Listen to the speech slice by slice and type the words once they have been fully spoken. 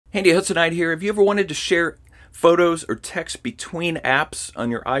Handy Hudsonite here. Have you ever wanted to share photos or text between apps on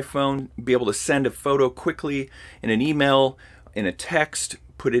your iPhone? Be able to send a photo quickly in an email, in a text,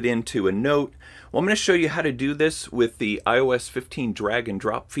 put it into a note. Well, I'm going to show you how to do this with the iOS 15 drag and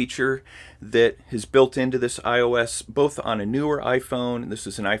drop feature that is built into this iOS, both on a newer iPhone. This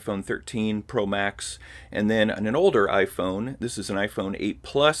is an iPhone 13 Pro Max, and then on an older iPhone. This is an iPhone 8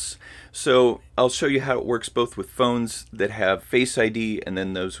 Plus. So I'll show you how it works both with phones that have Face ID and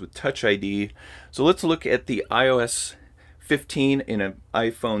then those with Touch ID. So let's look at the iOS 15 in an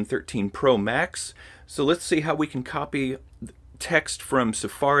iPhone 13 Pro Max. So let's see how we can copy text from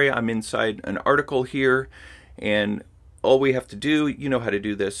Safari. I'm inside an article here, and all we have to do, you know how to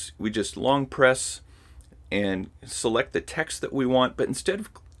do this, we just long press and select the text that we want, but instead of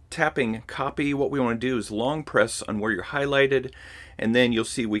tapping copy, what we want to do is long press on where you're highlighted, and then you'll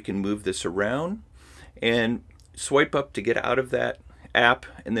see we can move this around and swipe up to get out of that app,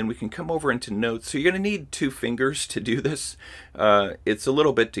 and then we can come over into notes. So you're going to need 2 fingers to do this. It's a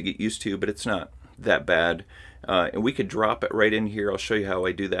little bit to get used to, but it's not that bad. And we could drop it right in here. I'll show you how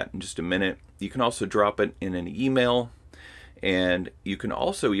I do that in just a minute. You can also drop it in an email, and you can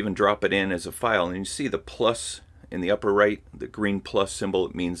also even drop it in as a file. And you see the plus in the upper right, the green plus symbol.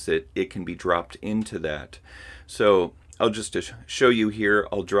 It means that it can be dropped into that. So I'll just show you here,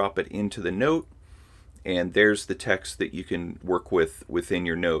 I'll drop it into the note, and there's the text that you can work with within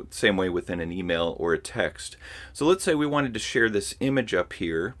your note. Same way within an email or a text. So let's say we wanted to share this image up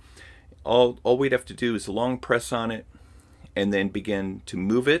here. All we'd have to do is long press on it and then begin to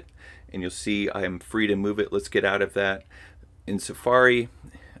move it, and you'll see I'm free to move it. Let's get out of that. In Safari,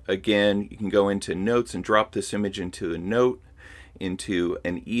 again, you can go into notes and drop this image into a note, into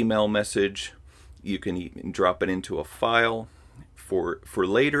an email message. You can even drop it into a file for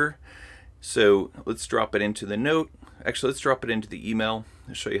later. So let's drop it into the note. Actually, let's drop it into the email.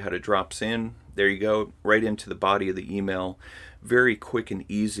 I'll show you how it drops in. There you go, right into the body of the email. Very quick and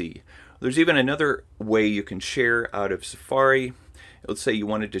easy. There's even another way you can share out of Safari. Let's say you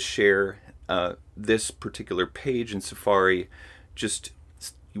wanted to share this particular page in Safari. Just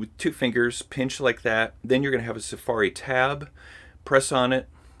with 2 fingers, pinch like that. Then you're going to have a Safari tab. Press on it,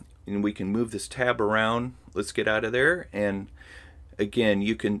 and we can move this tab around. Let's get out of there. And again,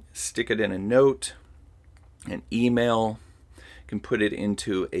 you can stick it in a note, an email. You can put it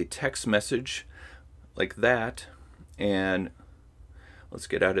into a text message like that. And let's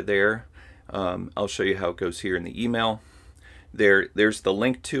get out of there. I'll show you how it goes here in the email. There's the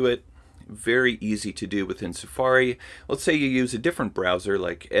link to it. Very easy to do within Safari. Let's say you use a different browser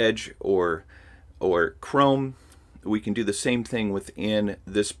like Edge or Chrome. We can do the same thing within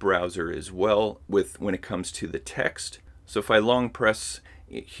this browser as well when it comes to the text. So if I long press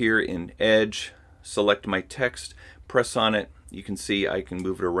here in Edge, select my text, press on it, you can see I can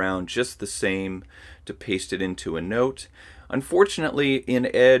move it around just the same to paste it into a note. Unfortunately,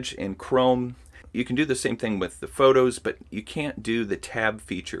 in Edge and Chrome, you can do the same thing with the photos, but you can't do the tab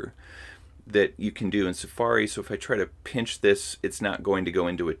feature that you can do in Safari. So if I try to pinch this, it's not going to go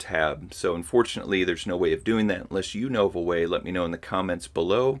into a tab. So unfortunately, there's no way of doing that unless you know of a way. Let me know in the comments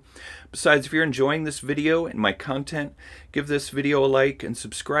below. Besides, if you're enjoying this video and my content, give this video a like and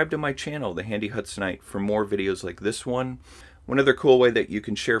subscribe to my channel, The Handy Hudsonite, for more videos like this one. One other cool way that you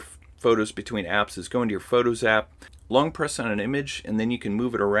can share photos between apps is go into your Photos app, long press on an image, and then you can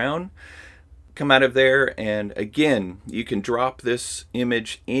move it around. Come out of there, and again, you can drop this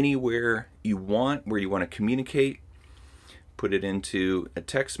image anywhere you want, where you want to communicate. Put it into a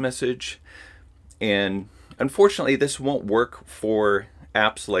text message. And unfortunately, this won't work for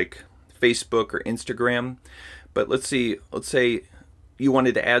apps like Facebook or Instagram. But let's say you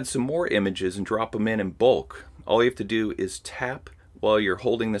wanted to add some more images and drop them in bulk. All you have to do is tap while you're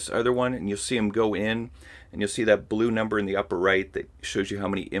holding this other one, and you'll see them go in, and you'll see that blue number in the upper right that shows you how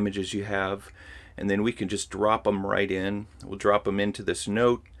many images you have. And then we can just drop them right in. We'll drop them into this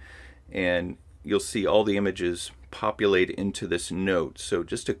note, and you'll see all the images populate into this note. So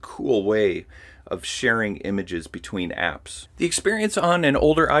just a cool way of sharing images between apps. The experience on an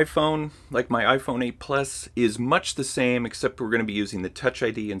older iPhone, like my iPhone 8 Plus, is much the same, except we're going to be using the Touch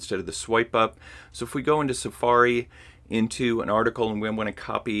ID instead of the swipe up. So if we go into Safari, into an article, and we want to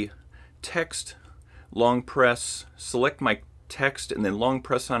copy text, long press, select my text, and then long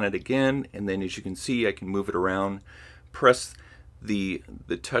press on it again, and then as you can see, I can move it around. Press the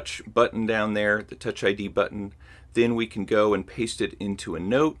touch button down there, the Touch ID button. Then we can go and paste it into a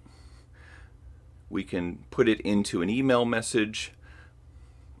note. We can put it into an email message.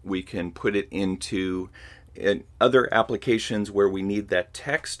 We can put it into other applications where we need that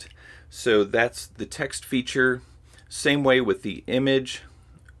text. So that's the text feature. Same way with the image.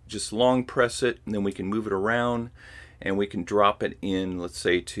 just long press it, and then we can move it around, and we can drop it in, let's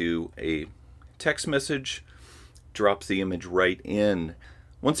say, to a text message. Drops the image right in.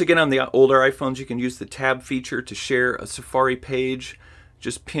 Once again, on the older iPhones, you can use the tab feature to share a Safari page.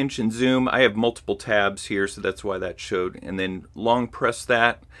 Just pinch and zoom. I have multiple tabs here, so that's why that showed. And then long press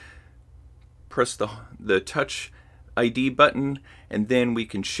that, press the Touch ID button, and then we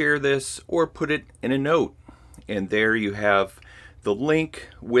can share this or put it in a note. And there you have the link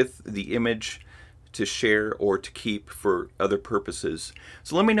with the image to share or to keep for other purposes.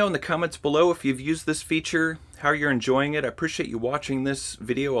 So let me know in the comments below if you've used this feature, how you're enjoying it. I appreciate you watching this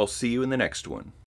video. I'll see you in the next one.